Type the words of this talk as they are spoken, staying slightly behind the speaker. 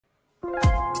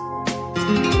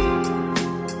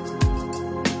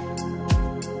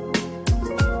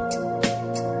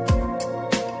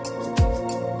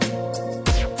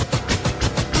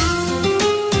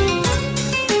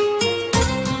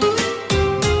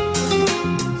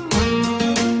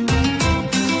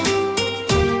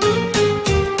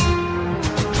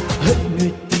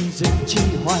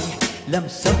Làm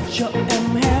sao cho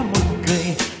em hé một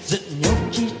cười, giận nhau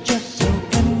chỉ cho sâu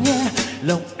em nhé,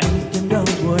 lòng anh thêm đau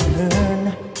buồn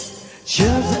hơn. Chớ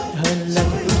giận hơn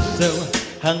lòng ước sầu,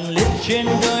 hằng liệt trên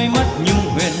đôi mắt nhung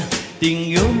huyền, tình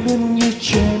yêu luôn như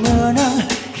trời mưa nắng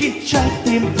khi trái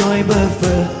tim tôi bơ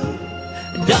phờ.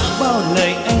 Đã bao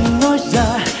lời anh nói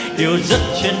ra, điều rất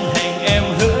chân thành em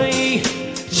hỡi,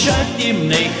 trái tim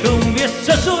này không biết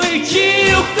sao rồi chỉ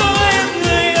yêu có em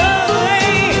người ơi.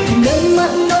 Lời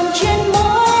mặn nồng trên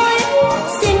môi,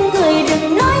 xin người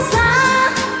đừng nói ra,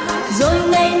 rồi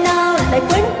ngày nào lại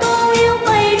quên câu yêu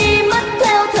bay đi mất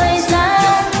theo thời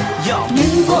gian.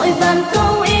 Nhưng vội vàng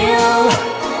câu yêu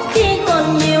khi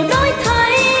còn nhiều đổi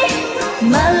thay,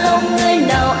 mà lòng người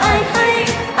nào ai hay,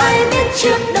 ai biết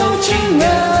trước đâu chỉ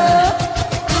ngờ.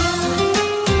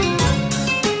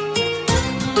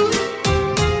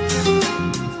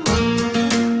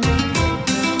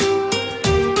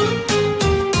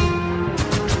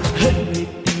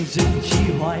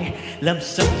 Làm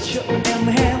sao cho em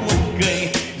hé một cười,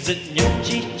 giận nhau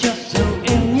chỉ cho sâu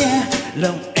em nhé,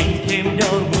 lòng anh thêm đau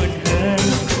buồn hơn.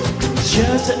 Chớ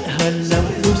giận hơn lòng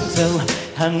ưu sầu,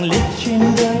 hàng liệt trên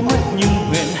đôi mắt nhung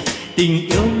huyền, tình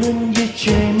yêu luôn như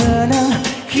trời mưa nắng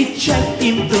khi trái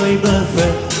tim tôi bơ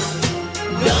phờ.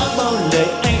 Đã bao lời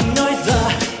anh nói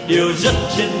ra, điều rất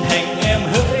chân thành em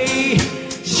hỡi,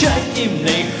 trái tim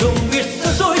này không biết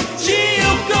sao rồi chỉ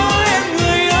yêu có em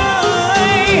người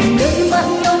ơi. Lời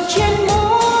mặn nồng trên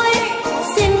môi,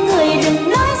 xin người đừng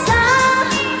nói ra,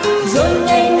 rồi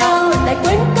ngày nào lại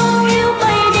quên câu yêu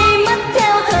bay đi mất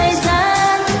theo thời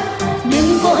gian.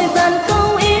 Đừng vội vàng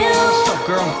câu yêu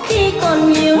khi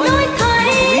còn nhiều đổi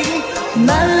thay,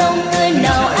 mà lòng người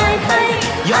nào ai hay,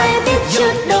 ai biết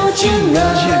trước đâu chứ ngờ.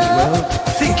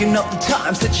 Thinking of the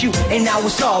times that you and I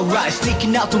was alright,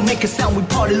 sneaking out to make a sound, we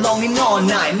party long and all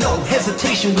night. No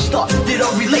hesitation, we started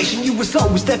our relation. You was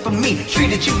always there for me,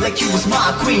 treated you like you was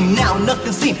my queen. Now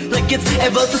nothing seems like it's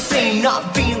ever the same.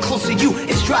 Not being close to you,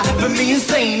 it's driving me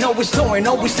insane. Always snoring,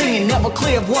 always singing, never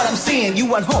clear of what I'm seeing.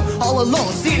 You at home, all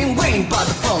alone, sitting waiting by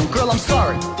the phone. Girl, I'm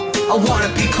sorry, I wanna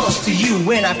be close to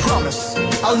you, and I promise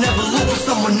I'll never look for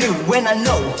someone new. When I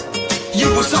know you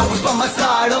was always by my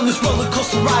side on this roller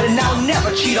coaster ride, and I'll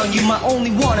never cheat on you, my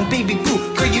only one and baby boo.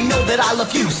 Girl, you know that I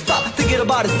love you. Stop thinking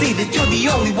about it, see that you're the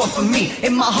only one for me.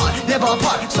 In my heart, never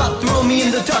apart. Stop throwing me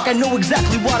in the dark. I know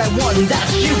exactly what I want, and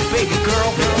that's you, baby girl.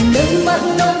 Lời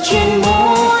mặn nồng trên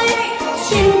môi,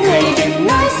 xin người đừng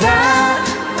nói ra,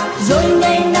 rồi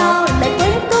ngày nào lại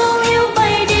quên câu yêu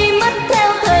bay đi mất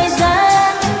theo thời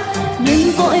gian.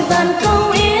 Đừng vội vàng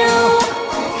câu yêu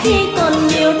khi còn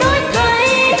nhiều đổi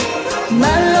thay,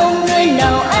 mà lòng người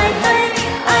nào ai hay,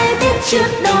 ai biết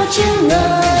trước đâu chứ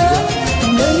ngờ.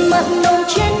 Lời mặn nồng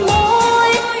trên môi,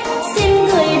 xin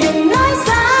người đừng nói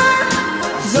ra,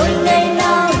 rồi ngày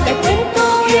nào lại quên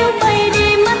câu yêu bay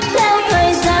đi mất theo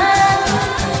thời gian.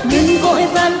 Đừng vội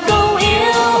vàng câu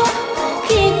yêu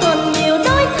khi còn nhiều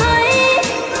đổi thay,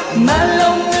 mà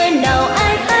lòng người nào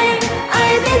ai hay,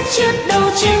 ai biết trước đâu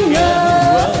chứ ngờ.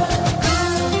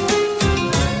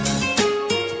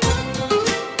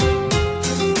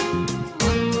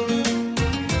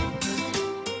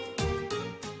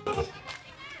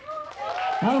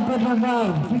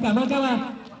 Vâng, xin cảm ơn các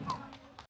bạn.